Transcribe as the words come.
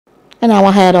And now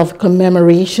ahead of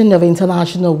commemoration of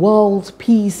International World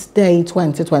Peace Day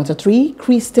 2023,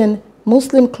 Christian,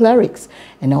 Muslim clerics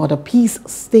and other peace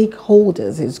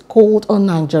stakeholders is called on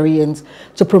Nigerians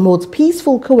to promote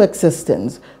peaceful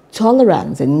coexistence,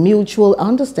 tolerance and mutual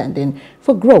understanding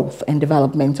for growth and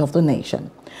development of the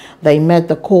nation. They met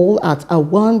the call at a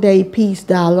one-day peace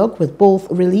dialogue with both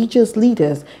religious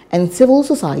leaders and civil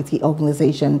society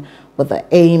organizations with the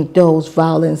aim to dose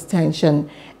violence, tension,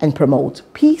 and promote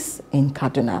peace in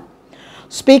Kaduna.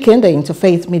 Speaking, the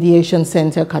Interfaith Mediation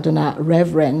Center Kaduna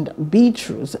Reverend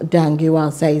Beatrice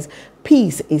Dangiwa says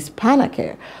peace is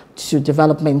panacea to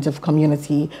development of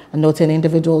community, and noting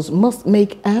individuals must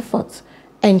make efforts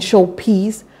ensure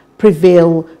peace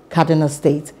prevail Kaduna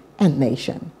State and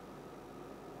nation.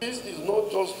 Peace is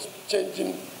not just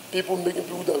changing people, making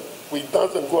people that we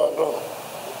dance and go around,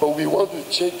 but we want to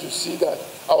change to see that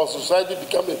our society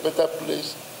become a better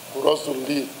place for us to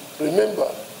live. Remember,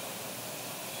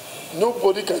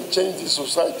 nobody can change the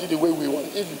society the way we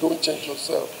want if you don't change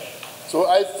yourself. So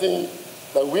I think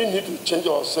that we need to change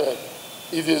ourselves.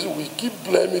 If we keep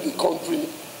blaming the country,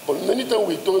 but many times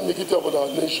we don't make it about our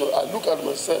nation. I look at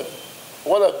myself,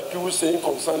 what are people saying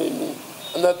concerning me?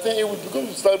 And I think it will, because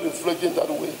we start reflecting that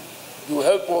way, it will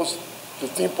help us to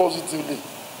think positively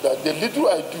that the little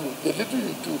I do, the little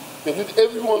you do, the little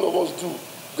every one of us do,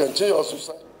 can change our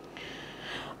society.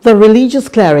 The religious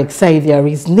clerics say there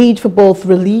is need for both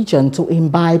religion to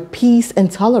imbibe peace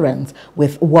and tolerance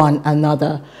with one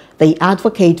another. They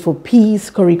advocate for peace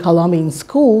curriculum in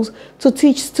schools to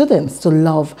teach students to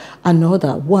love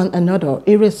one another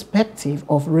irrespective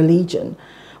of religion,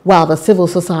 while the civil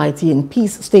society and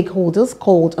peace stakeholders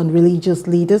called on religious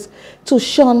leaders to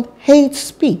shun hate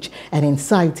speech and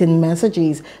inciting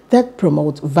messages that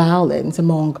promote violence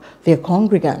among their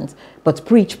congregants, but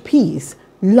preach peace,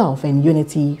 love and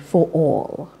unity for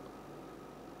all.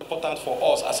 It's important for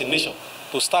us as a nation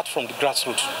to start from the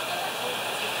grassroots.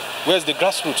 Where's the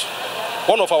grassroots?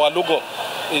 One of our logo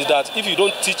is that if you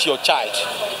don't teach your child,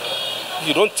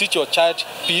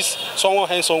 peace, someone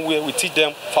else somewhere will teach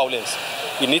them violence.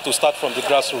 We need to start from the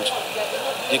grassroots.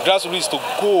 The grassroots is to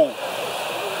go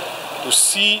to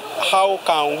see how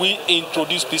can we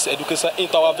introduce peace education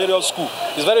into our various schools.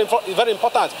 It's very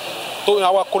important to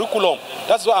our curriculum.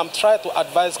 That's why I'm trying to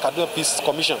advise Kaduna Peace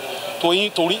Commission to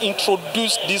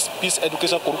reintroduce this peace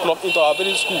education curriculum into our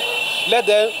various schools.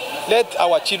 Let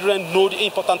our children know the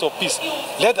importance of peace.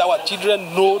 Let our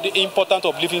children know the importance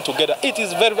of living together. It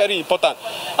is very, very important.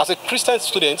 As a Christian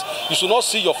student, you should not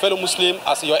see your fellow Muslim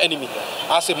as your enemy.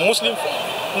 As a Muslim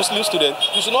student,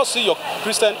 you should not see your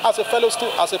Christian as a fellow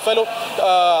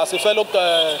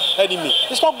enemy.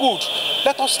 It's not good.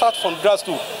 Let us start from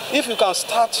grassroots. If you can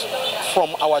start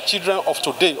from our children of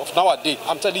today, of nowadays,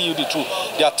 I'm telling you the truth,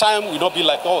 their time will not be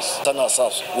like us.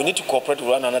 Ourselves. We need to cooperate with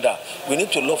one another. We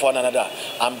need to love one another.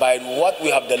 And by what we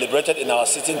have deliberated in our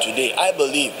sitting today, I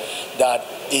believe that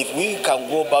if we can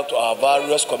go back to our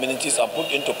various communities and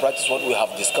put into practice what we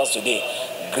have discussed today,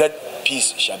 great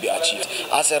peace shall be achieved.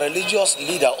 As a religious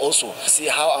leader also, see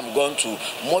how I'm going to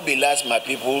mobilize my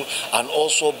people and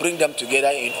also bring them together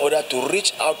in order to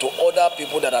reach out to other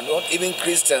people that are not even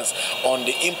Christians on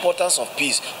the importance of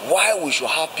peace. Why we should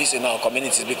have peace in our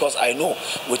communities, because I know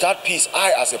without peace,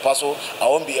 I as a pastor, I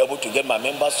won't be able to get my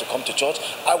members to come to church.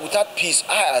 Without peace,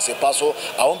 I as a pastor,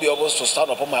 I won't be able to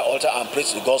stand upon my altar and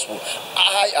preach the gospel.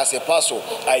 I as a pastor,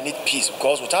 I need peace,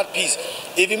 because without peace,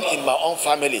 even in my own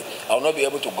family, I will not be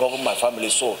able to govern my family.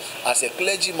 So as a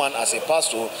clergyman, as a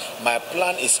pastor, my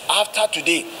plan is after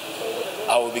today,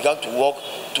 I will begin to work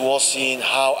towards seeing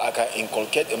how I can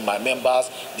inculcate in my members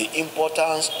the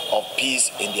importance of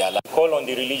peace in their life. Call on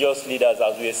the religious leaders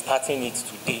as we are starting it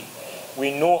today.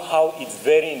 We know how it's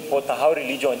very important, how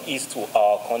religion is to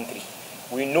our country.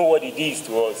 We know what it is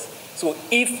to us. So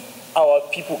if our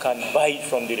people can buy it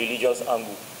from the religious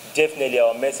angle, definitely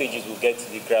our messages will get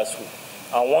to the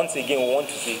grassroots. And once again, we want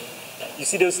to say, you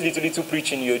see those little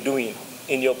preaching you're doing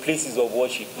in your places of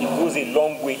worship, it goes a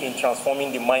long way in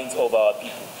transforming the minds of our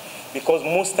people. Because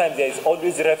most times there is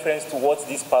always reference to what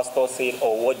this pastor said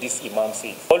or what this imam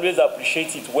said. Always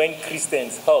appreciate it when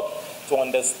Christians help to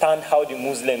understand how the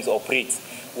Muslims operate.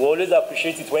 We always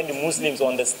appreciate it when the Muslims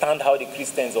understand how the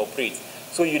Christians operate.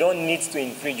 So you don't need to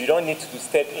infringe, you don't need to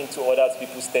step into other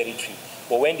people's territory.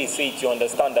 But when they say it, you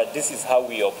understand that this is how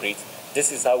we operate,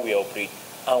 this is how we operate,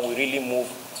 and we really move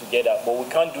together. But we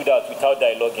can't do that without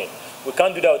dialoguing. We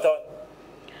can't do that without...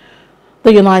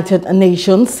 The United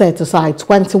Nations set aside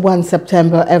 21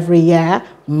 September every year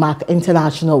mark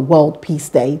International World Peace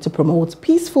Day to promote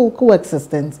peaceful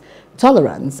coexistence,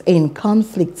 tolerance in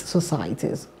conflict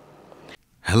societies.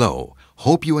 Hello.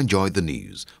 Hope you enjoyed the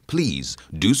news. Please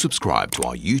do subscribe to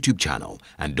our YouTube channel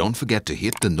and don't forget to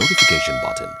hit the notification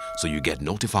button so you get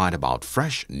notified about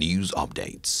fresh news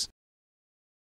updates.